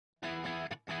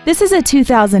This is a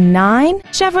 2009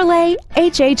 Chevrolet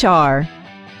HHR.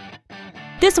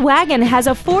 This wagon has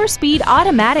a 4-speed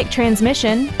automatic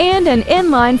transmission and an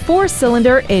inline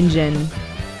 4-cylinder engine.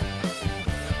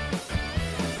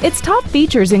 Its top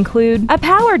features include a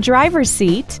power driver's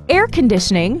seat, air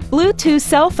conditioning, Bluetooth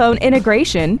cell phone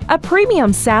integration, a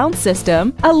premium sound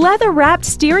system, a leather-wrapped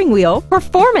steering wheel,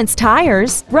 performance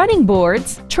tires, running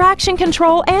boards, traction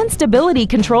control and stability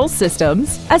control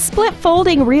systems, a split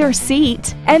folding rear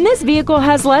seat, and this vehicle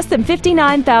has less than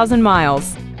 59,000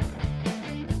 miles.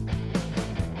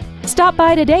 Stop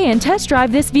by today and test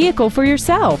drive this vehicle for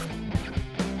yourself.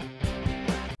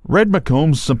 Red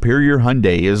McCombs Superior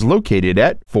Hyundai is located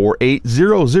at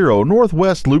 4800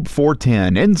 Northwest Loop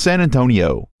 410 in San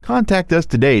Antonio. Contact us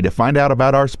today to find out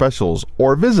about our specials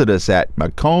or visit us at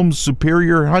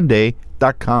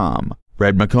McCombsSuperiorHyundai.com.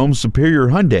 Red McCombs Superior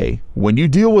Hyundai. When you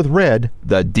deal with red,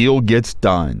 the deal gets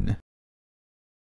done.